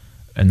Right.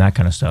 and that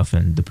kind of stuff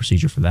and the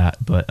procedure for that.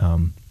 But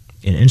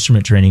in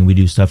instrument training, we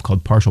do stuff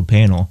called partial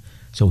panel.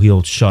 So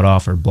he'll shut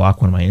off or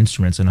block one of my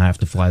instruments, and I have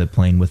to fly the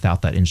plane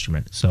without that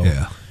instrument. So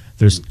Yeah.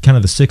 there's kind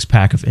of the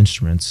 6-pack of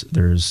instruments.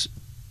 There's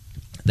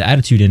the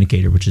attitude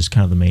indicator, which is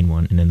kind of the main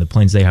one. And then the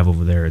planes they have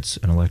over there, it's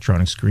an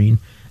electronic screen.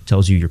 It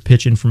tells you your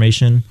pitch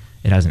information.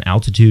 It has an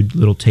altitude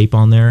little tape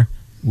on there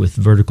with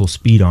vertical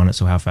speed on it,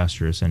 so how fast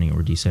you're ascending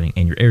or descending,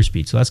 and your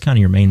airspeed. So that's kind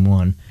of your main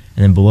one.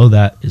 And then below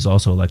that is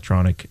also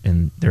electronic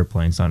in their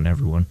planes, not in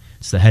everyone.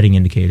 It's the heading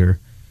indicator,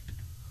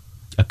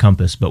 a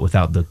compass, but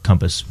without the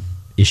compass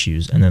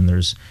issues. And then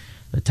there's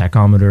the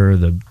tachometer,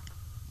 the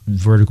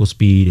vertical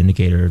speed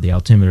indicator, the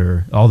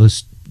altimeter, all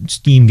this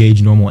steam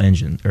gauge normal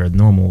engine or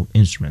normal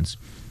instruments.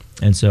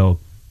 And so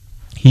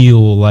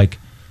he'll like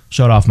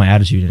shut off my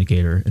attitude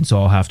indicator, and so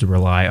I'll have to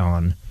rely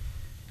on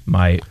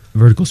my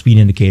vertical speed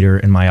indicator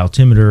and my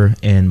altimeter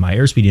and my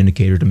airspeed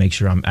indicator to make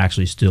sure I'm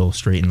actually still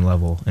straight and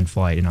level in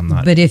flight, and I'm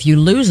not. But if you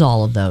lose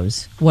all of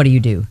those, what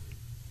do?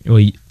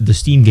 Well, the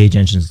steam gauge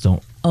engines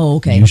don't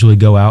usually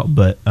go out,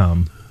 but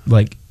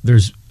like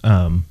there's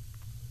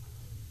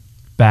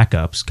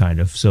backups kind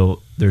of.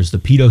 So there's the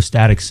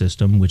pitot-static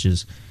system, which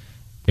is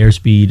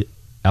airspeed,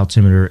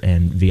 altimeter,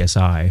 and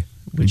VSI.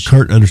 Which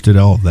Kurt understood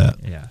all of that.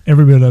 Yeah,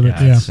 Every bit of it.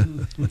 Yeah.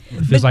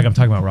 It feels like I'm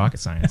talking about rocket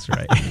science,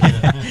 right?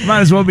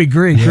 Might as well be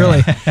Greek,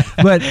 really.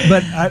 But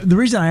the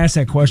reason I asked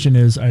that question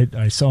is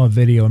I saw a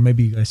video, and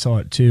maybe I saw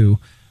it too,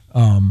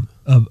 and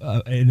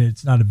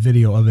it's not a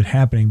video of it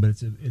happening, but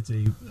it's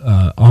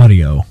a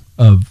audio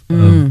of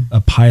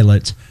a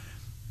pilot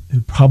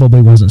who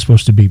probably wasn't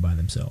supposed to be by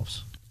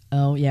themselves.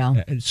 Oh,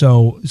 yeah.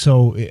 So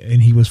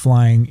and he was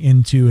flying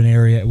into an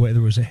area where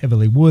there was a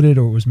heavily wooded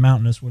or it was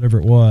mountainous, whatever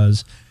it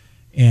was,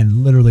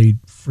 and literally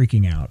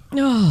freaking out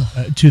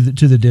to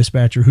the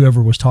dispatcher,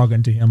 whoever was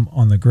talking to him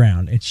on the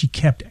ground. And she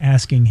kept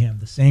asking him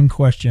the same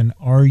question,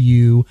 are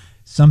you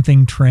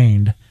something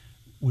trained?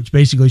 Which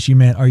basically she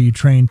meant, are you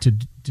trained to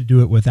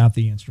do it without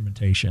the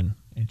instrumentation?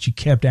 And she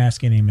kept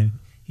asking him, and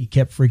he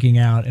kept freaking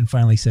out and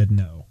finally said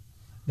no.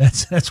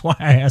 That's why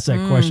I asked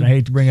that question. I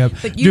hate to bring up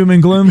doom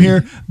and gloom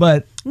here,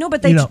 but... No,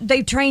 but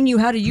they train you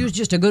how to use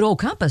just a good old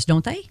compass,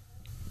 don't they?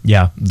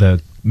 Yeah,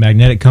 the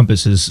magnetic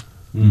compass is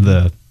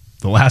the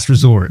last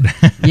resort.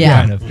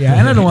 Yeah. kind of. Yeah,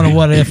 and I don't want to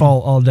what if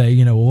all day.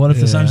 Well, what if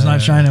the sun's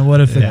not shining? What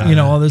if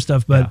all this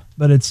stuff? But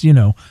it's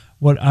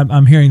what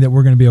I'm hearing that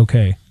we're going to be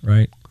okay,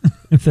 right?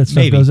 If that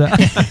stuff goes out,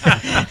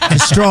 A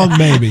strong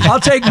maybe. I'll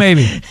take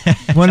maybe.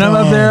 When I'm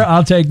up there,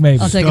 I'll take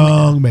maybe. I'll take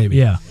Strong maybe.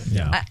 Yeah.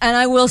 And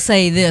I will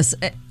say this: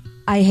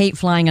 I hate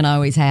flying, and I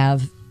always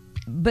have.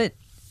 But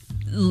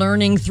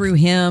learning through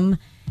him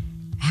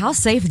how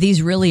safe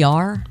these really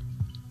are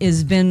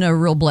has been a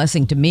real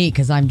blessing to me,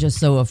 because I'm just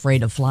so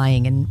afraid of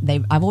flying,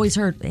 and I've always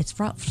heard it's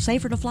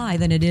safer to fly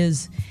than it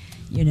is,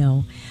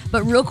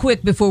 But real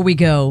quick before we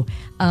go,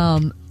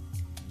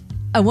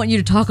 I want you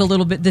to talk a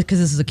little bit, because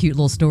this is a cute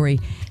little story.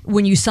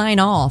 When you sign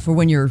off or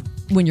when you're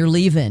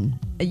leaving,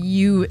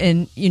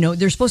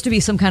 there's supposed to be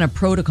some kind of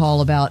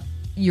protocol about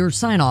your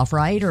sign off,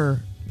 right?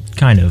 Or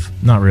Kind of,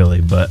 not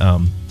really, but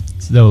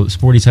though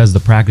Sporty's has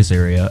the practice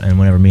area, and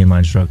whenever me and my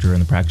instructor are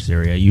in the practice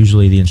area,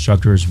 usually the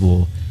instructors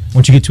will,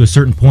 once you get to a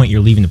certain point,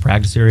 you're leaving the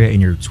practice area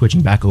and you're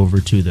switching back over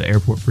to the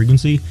airport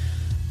frequency,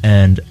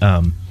 and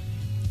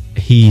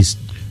he's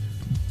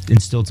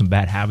instilled some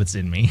bad habits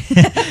in me,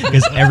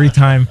 because every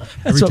time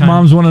That's what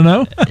moms want to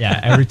know. Yeah,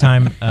 every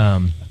time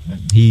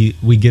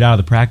we get out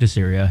of the practice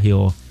area,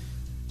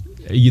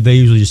 they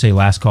usually just say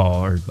last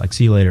call or like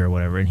see you later or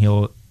whatever, and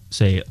he'll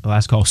say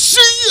last call,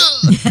 see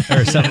ya,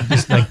 or something,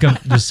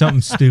 just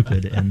something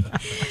stupid. And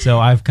so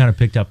I've kind of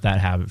picked up that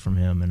habit from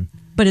him.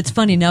 But it's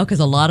funny now because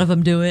a lot of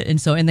them do it, and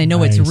they know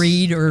Nice. it's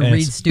read or And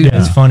read student.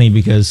 It's funny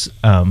because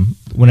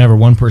whenever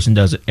one person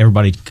does it,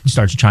 everybody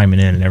starts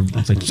chiming in, and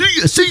everybody's like,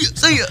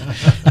 see ya,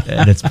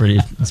 and it's pretty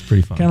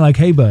fun. Kind of like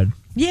Hey Bud.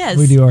 Yes.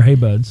 We do our Hey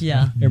Buds.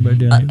 Yeah. Everybody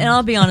doing And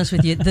I'll be honest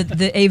with you,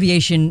 the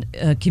aviation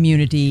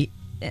community,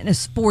 and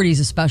Sporties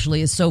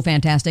especially, is so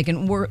fantastic.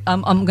 And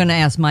I'm going to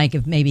ask Mike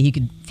if maybe he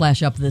could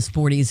flash up the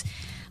Sporties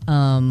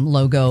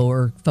logo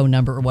or phone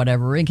number or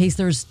whatever, in case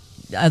there's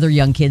other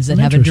young kids that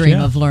have a dream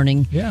of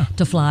learning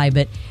to fly.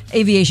 But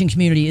aviation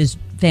community is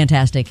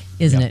fantastic,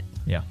 isn't it?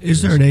 Yeah.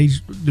 Is there an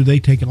age? Do they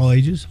take all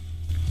ages?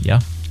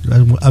 Yeah.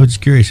 I was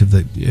curious if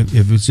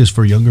it's just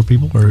for younger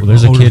people or Well,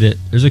 there's older. a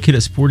kid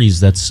at Sporties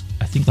that's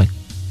I think like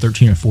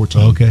 13 or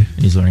 14. Oh, okay. And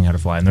he's learning how to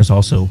fly. And there's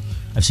also,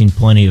 I've seen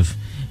plenty of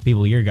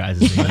people your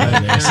guys. You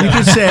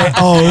can say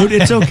old.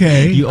 It's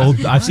okay. You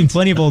old. I've seen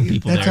plenty of old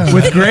people That's there. all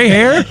right. With gray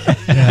hair?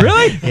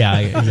 Really? Yeah,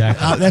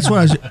 exactly. That's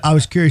what I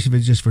was curious if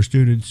it's just for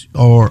students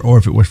or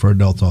if it was for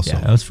adults also. Yeah,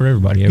 that was for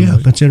everybody. Yeah,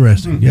 that's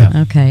interesting.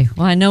 Yeah. Okay.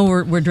 Well, I know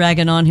we're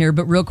dragging on here,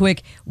 but real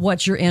quick,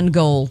 what's your end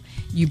goal?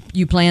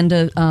 You plan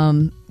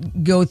to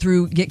go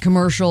through, get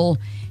commercial,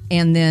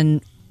 and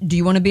then do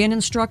you want to be an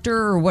instructor,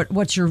 or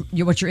what's your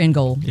end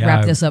goal? Yeah,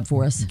 Wrap this up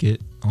for us.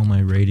 Get all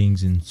my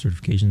ratings and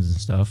certifications and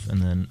stuff,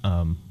 and then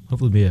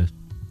hopefully be a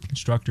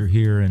instructor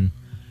here in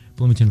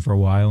Bloomington for a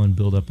while and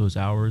build up those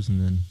hours, and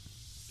then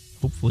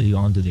hopefully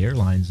onto the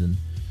airlines and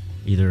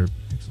either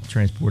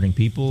transporting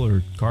people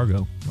or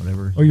cargo,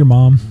 whatever. Or your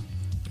mom.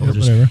 Or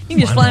just whatever. You can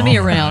just fly me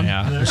around.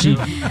 Yeah,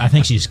 I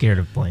think she's scared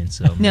of planes.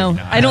 So No,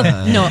 I don't.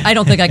 No, I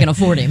don't think I can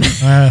afford him. We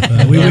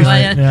Yeah, wish,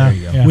 Maya?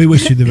 yeah. We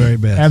wish you the very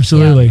best.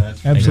 Absolutely. Yeah.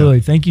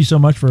 Absolutely. Thank you so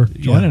much for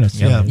joining us.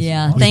 Yeah.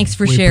 Yeah, We- thanks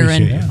for we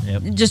sharing. appreciate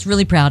it. Yep. Just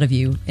really proud of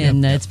you,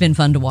 and it's been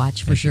fun to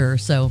watch for sure.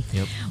 So,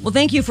 Yep. well,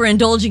 thank you for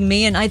indulging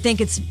me, and I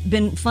think it's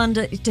been fun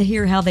to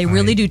hear how they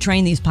really do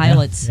train these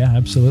pilots. Yeah,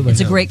 absolutely.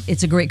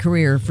 It's a great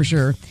career for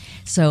sure.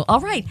 So, all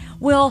right.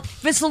 Well,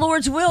 if it's the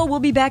Lord's will, we'll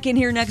be back in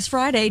here next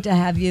Friday to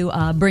have you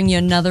bring you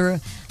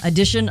another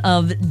edition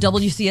of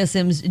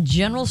WCSM's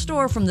General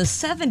Store from the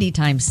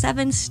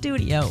 70x7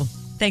 studio.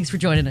 Thanks for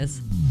joining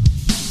us.